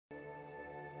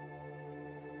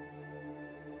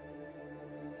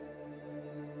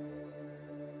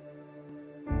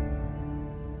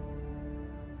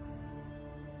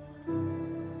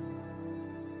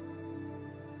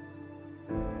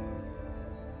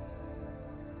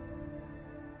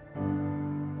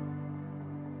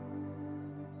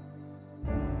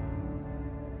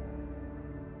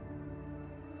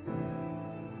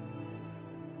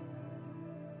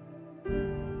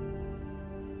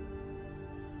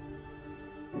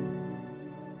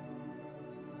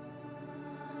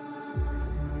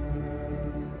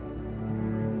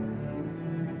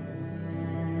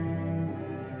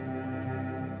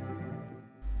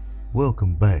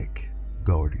Welcome back,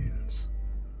 Guardians.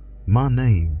 My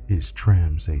name is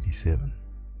Trams87.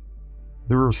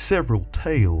 There are several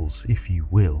tales, if you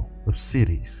will, of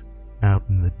cities out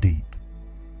in the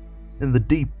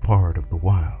deep part of the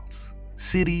wilds.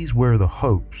 Cities where the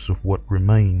hopes of what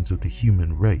remains of the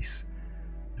human race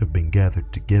have been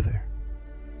gathered together.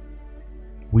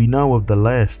 We know of the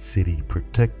last city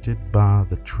protected by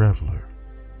the traveler,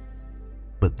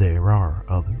 but there are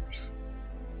others.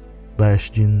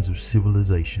 Bastions of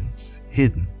civilizations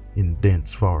hidden in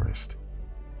dense forest,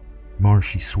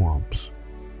 marshy swamps,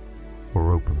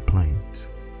 or open plains.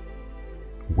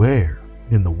 Where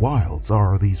in the wilds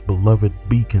are these beloved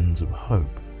beacons of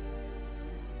hope?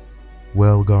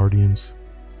 Well, Guardians,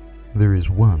 there is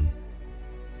one.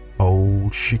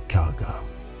 Old Chicago,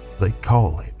 they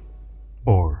call it,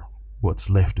 or what's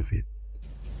left of it.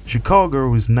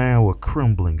 Chicago is now a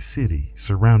crumbling city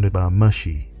surrounded by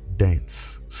mushy,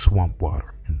 dense swamp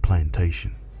water and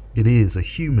plantation. It is a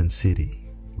human city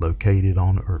located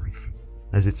on Earth.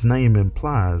 As its name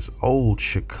implies, Old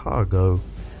Chicago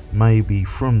may be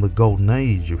from the golden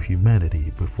age of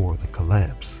humanity before the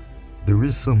collapse. There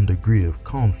is some degree of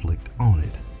conflict on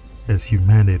it as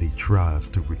humanity tries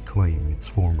to reclaim its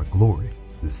former glory.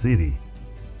 The city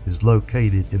is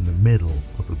located in the middle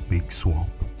of a big swamp.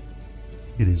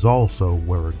 It is also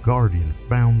where a Guardian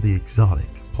found the exotic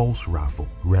pulse rifle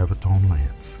graviton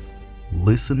lance.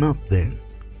 Listen up then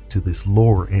to this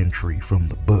lore entry from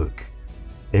the book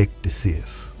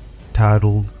Ecdysis,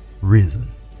 titled Risen.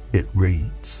 It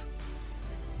reads,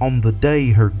 on the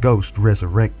day her ghost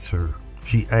resurrects her,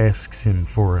 she asks him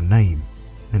for a name,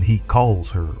 and he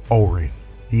calls her Orin.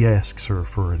 He asks her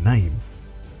for a name,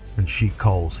 and she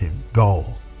calls him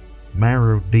Gaul.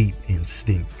 Marrow-deep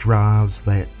instinct drives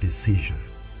that decision.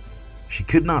 She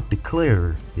could not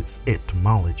declare its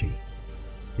etymology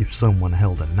if someone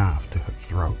held a knife to her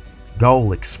throat.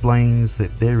 Gaul explains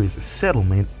that there is a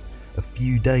settlement a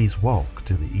few days' walk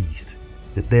to the east,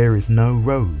 that there is no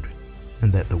road,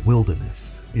 and that the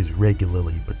wilderness is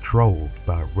regularly patrolled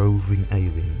by roving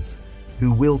aliens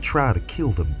who will try to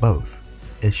kill them both.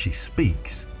 As she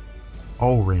speaks,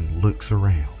 Orin looks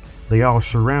around. They are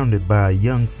surrounded by a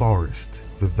young forest,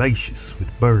 vivacious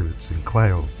with birds and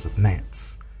clouds of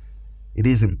gnats. It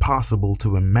is impossible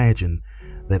to imagine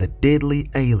that a deadly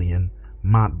alien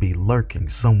might be lurking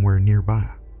somewhere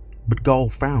nearby. But Gaul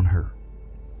found her.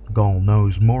 Gaul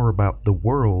knows more about the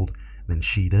world than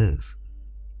she does.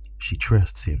 She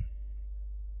trusts him.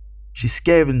 She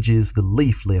scavenges the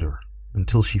leaf litter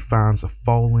until she finds a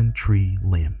fallen tree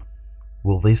limb.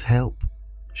 Will this help?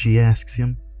 She asks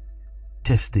him,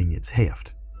 testing its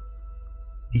heft.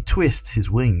 He twists his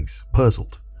wings,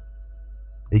 puzzled.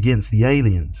 Against the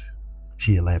aliens,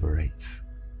 she elaborates.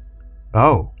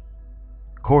 Oh,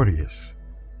 courteous.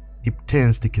 He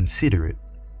pretends to consider it.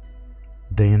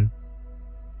 Then,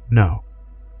 no,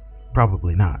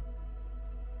 probably not.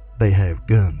 They have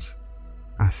guns.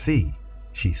 I see,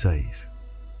 she says.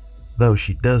 Though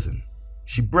she doesn't,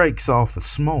 she breaks off the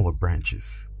smaller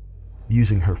branches,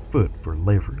 using her foot for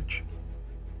leverage.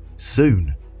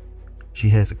 Soon, she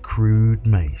has a crude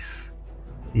mace.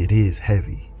 It is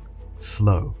heavy,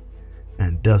 slow,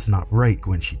 and does not break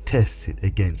when she tests it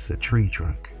against a tree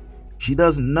trunk. She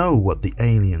doesn't know what the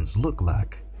aliens look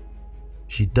like.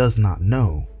 She does not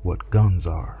know what guns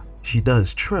are. She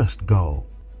does trust Gaul,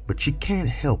 but she can't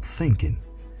help thinking,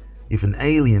 if an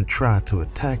alien tried to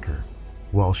attack her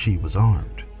while she was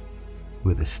armed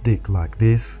with a stick like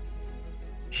this,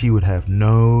 she would have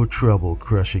no trouble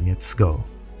crushing its skull.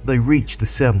 They reach the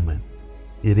settlement.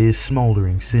 It is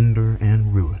smoldering cinder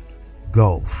and ruin.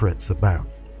 Gaul frets about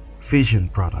fission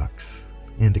products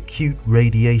and acute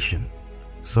radiation,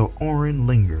 so Orin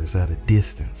lingers at a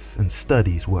distance and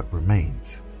studies what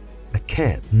remains. A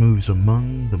cat moves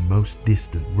among the most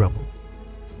distant rubble,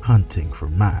 hunting for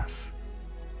mice.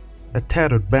 A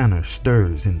tattered banner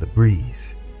stirs in the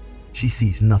breeze. She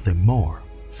sees nothing more,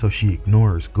 so she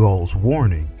ignores Gaul's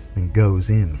warning and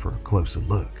goes in for a closer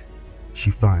look.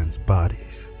 She finds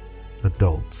bodies,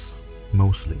 adults,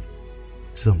 mostly,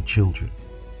 some children.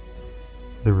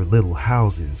 There are little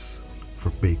houses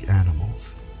for big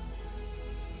animals,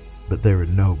 but there are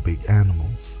no big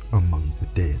animals among the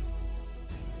dead.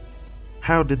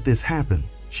 How did this happen?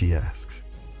 She asks,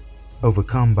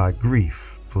 overcome by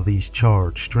grief for these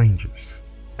charred strangers.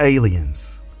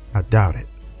 Aliens, I doubt it.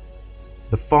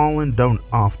 The fallen don't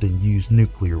often use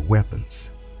nuclear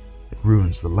weapons. It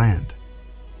ruins the land.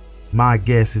 My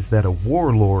guess is that a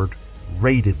warlord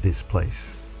raided this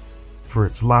place for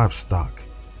its livestock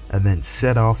and then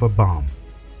set off a bomb.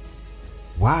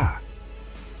 Why?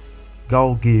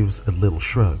 Gaul gives a little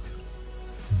shrug,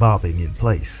 bobbing in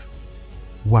place.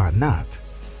 why not?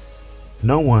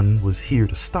 No one was here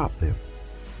to stop them.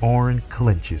 Orin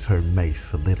clenches her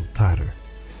mace a little tighter.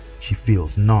 She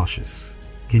feels nauseous.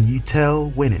 Can you tell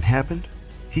when it happened?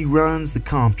 He runs the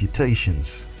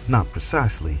computations, not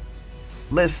precisely.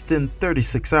 Less than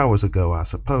 36 hours ago, I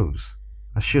suppose.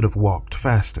 I should have walked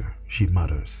faster, she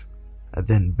mutters, and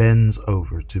then bends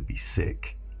over to be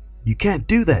sick. You can't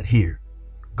do that here,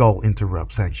 Gull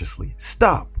interrupts anxiously.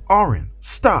 Stop, Orin,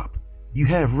 stop! You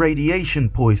have radiation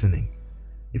poisoning.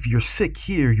 If you're sick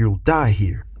here, you'll die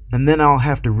here, and then I'll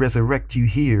have to resurrect you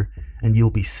here, and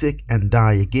you'll be sick and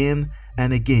die again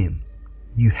and again.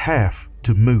 You have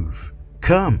to move.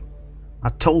 Come! I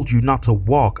told you not to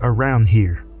walk around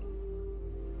here.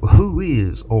 Well, who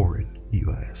is Orin,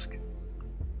 you ask?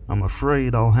 I'm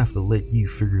afraid I'll have to let you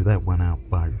figure that one out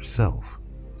by yourself.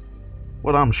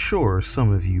 But I'm sure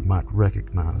some of you might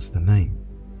recognize the name.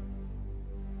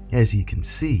 As you can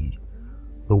see,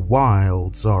 the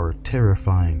wilds are a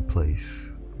terrifying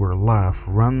place where life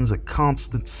runs a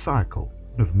constant cycle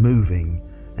of moving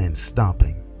and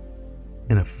stopping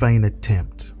in a vain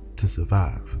attempt to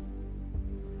survive.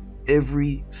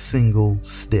 Every single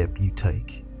step you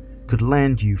take could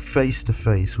land you face to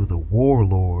face with a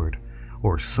warlord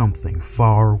or something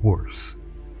far worse.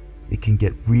 It can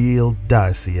get real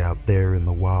dicey out there in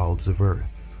the wilds of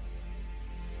Earth.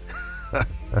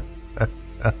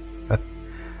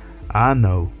 I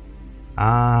know.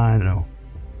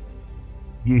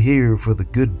 You're here for the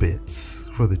good bits,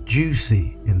 for the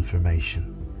juicy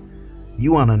information.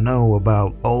 You want to know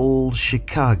about old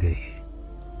Chicago,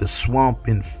 the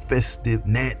swamp-infested,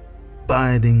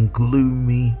 net-biting,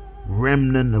 gloomy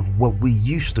remnant of what we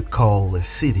used to call a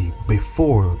city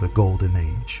before the Golden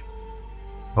Age.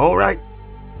 Alright,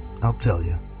 I'll tell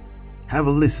you. Have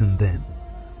a listen then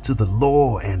to the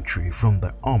lore entry from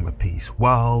the armor piece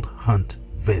Wild Hunt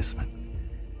Vestment.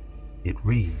 It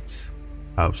reads,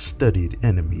 I've studied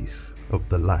enemies of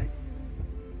the light,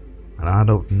 and I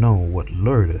don't know what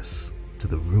lured us to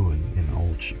the ruin in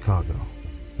old Chicago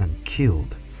and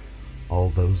killed all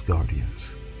those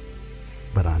guardians,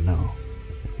 but I know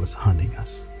it was hunting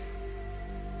us.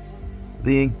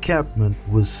 The encampment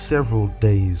was several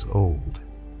days old,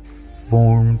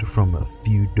 formed from a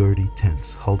few dirty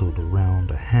tents huddled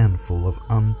around a handful of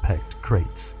unpacked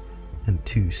crates and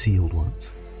 2 sealed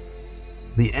ones.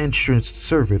 The entrance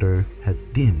servitor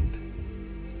had dimmed,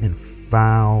 and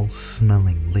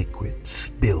foul-smelling liquid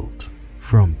spilled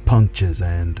from punctures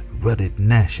and rutted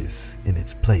gnashes in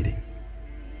its plating.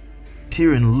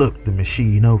 Tyrion looked the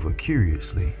machine over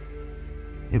curiously.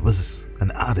 It was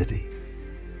an oddity,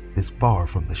 this far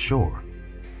from the shore,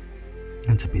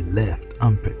 and to be left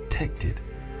unprotected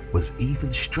was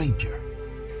even stranger.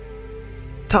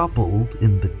 Toppled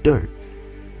in the dirt,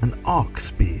 an arc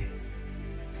spear.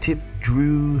 Tip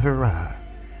drew her eye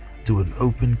to an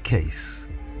open case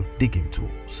of digging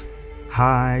tools,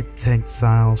 high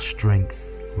tensile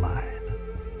strength line,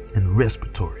 and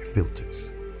respiratory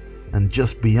filters, and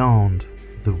just beyond,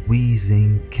 the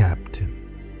wheezing captain.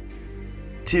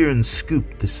 Tyrion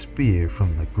scooped the spear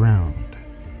from the ground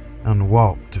and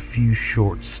walked a few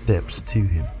short steps to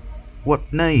him.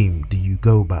 What name do you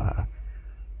go by?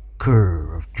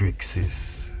 Cur of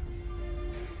Drixis.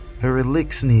 Her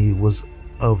elixir was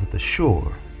of the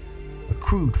shore, a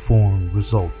crude form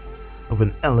result of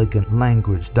an elegant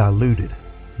language diluted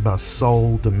by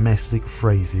sole domestic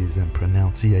phrases and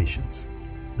pronunciations.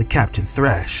 The captain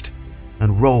thrashed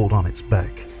and rolled on its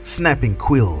back, snapping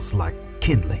quills like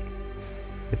kindling.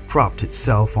 It propped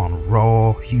itself on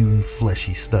raw-hewn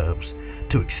fleshy stubs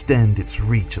to extend its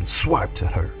reach and swiped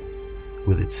at her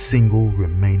with its single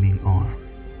remaining arm.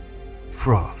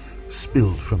 Froth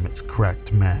spilled from its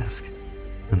cracked mask,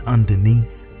 and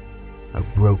underneath, a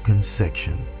broken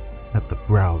section at the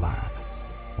brow line,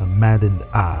 a maddened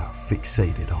eye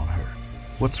fixated on her.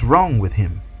 What's wrong with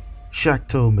him?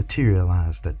 Shakto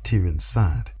materialized at Tyrion's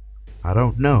side. I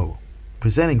don't know.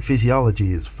 Presenting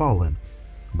physiology is fallen,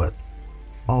 but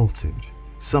altered.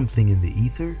 Something in the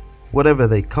ether? Whatever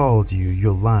they called you,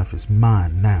 your life is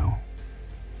mine now.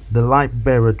 The light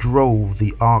bearer drove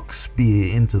the arc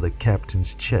spear into the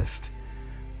captain's chest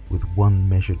with one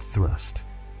measured thrust.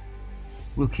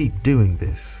 We'll keep doing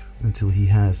this until he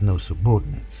has no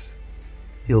subordinates.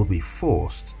 He'll be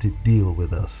forced to deal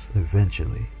with us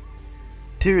eventually.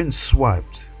 Tyrion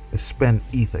swiped a spent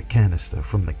ether canister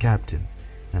from the captain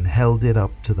and held it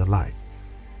up to the light.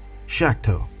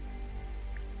 Shakto.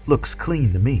 Looks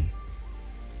clean to me,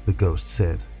 the ghost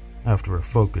said after a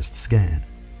focused scan.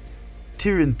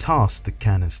 Tyrion tossed the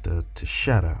canister to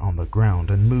shatter on the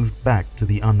ground and moved back to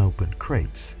the unopened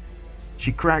crates.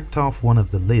 She cracked off one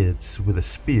of the lids with a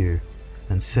spear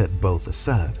and set both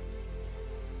aside.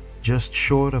 Just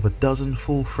short of a dozen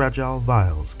full fragile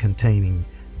vials containing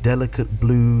delicate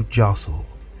blue jostle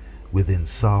within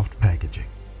soft packaging,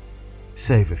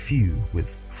 save a few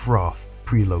with froth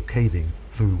prelocating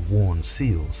through worn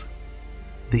seals.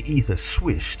 The ether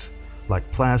swished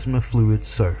like plasma fluid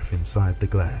surf inside the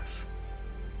glass.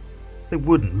 They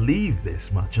wouldn't leave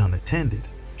this much unattended.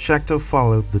 Shakto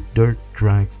followed the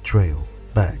dirt-dragged trail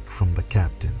back from the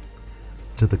captain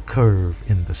to the curve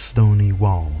in the stony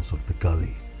walls of the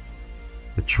gully.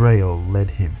 The trail led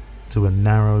him to a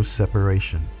narrow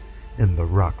separation in the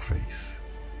rock face.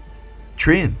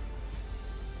 Trin!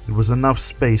 It was enough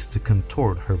space to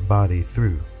contort her body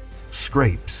through.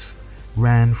 Scrapes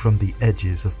ran from the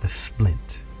edges of the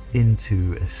splint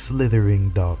into a slithering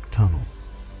dark tunnel.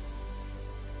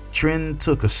 Trin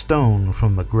took a stone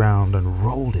from the ground and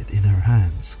rolled it in her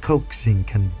hands, coaxing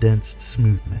condensed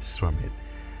smoothness from it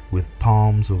with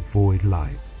palms of void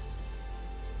light.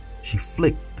 She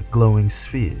flicked the glowing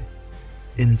sphere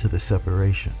into the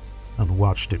separation and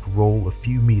watched it roll a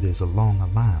few meters along a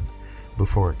line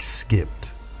before it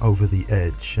skipped over the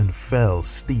edge and fell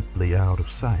steeply out of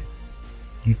sight.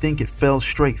 You think it fell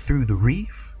straight through the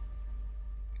reef?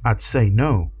 I'd say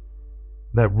no.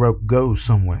 That rope goes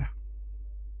somewhere.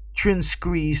 Trin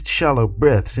squeezed shallow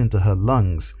breaths into her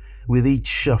lungs with each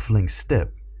shuffling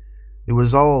step. It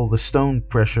was all the stone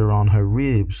pressure on her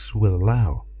ribs would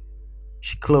allow.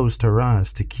 She closed her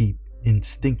eyes to keep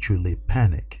instinctually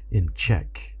panic in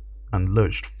check and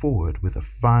lurched forward with a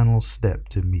final step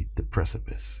to meet the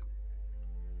precipice.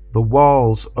 The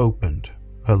walls opened,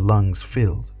 her lungs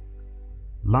filled.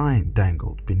 Line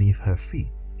dangled beneath her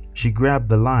feet. She grabbed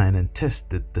the line and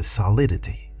tested the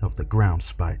solidity of the ground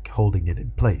spike holding it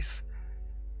in place.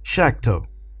 Shakto,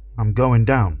 I'm going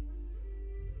down.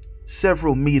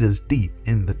 Several meters deep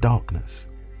in the darkness,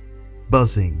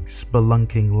 buzzing,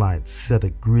 spelunking lights set a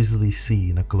grisly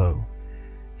scene aglow.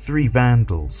 3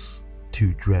 vandals,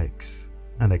 2 dregs,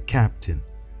 and a captain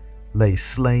lay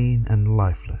slain and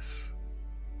lifeless,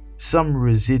 some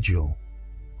residual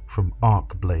from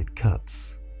arc blade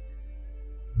cuts.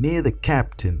 Near the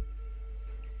captain,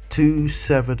 2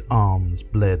 severed arms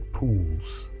bled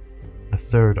pools. A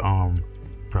 3rd arm,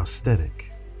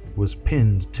 prosthetic, was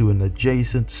pinned to an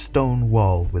adjacent stone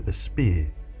wall with a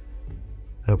spear.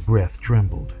 Her breath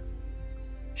trembled.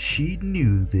 She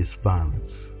knew this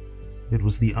violence. It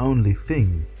was the only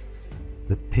thing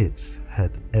the pits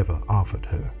had ever offered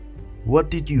her. What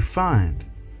did you find?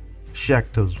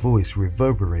 Shakto's voice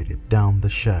reverberated down the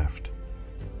shaft,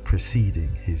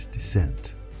 preceding his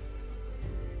descent.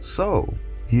 So,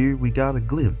 here we got a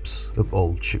glimpse of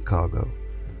old Chicago,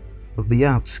 of the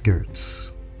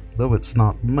outskirts. Though it's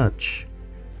not much,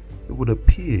 it would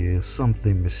appear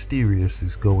something mysterious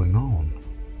is going on.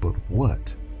 But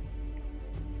what?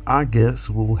 I guess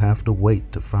we'll have to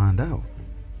wait to find out.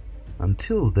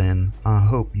 Until then, I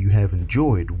hope you have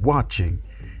enjoyed watching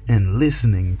and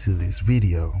listening to this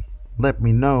video. Let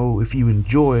me know if you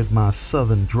enjoyed my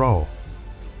southern drawl.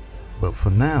 But for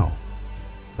now,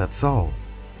 that's all.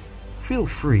 Feel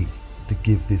free to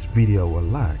give this video a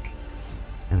like,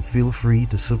 and feel free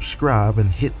to subscribe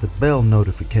and hit the bell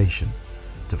notification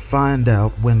to find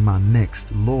out when my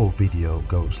next lore video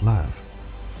goes live.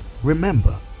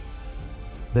 Remember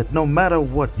that no matter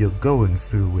what you're going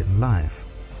through in life,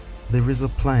 there is a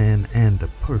plan and a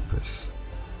purpose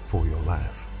for your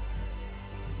life.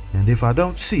 And if I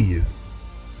don't see you,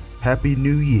 Happy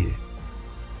New Year.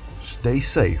 Stay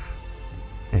safe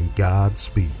and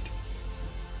Godspeed.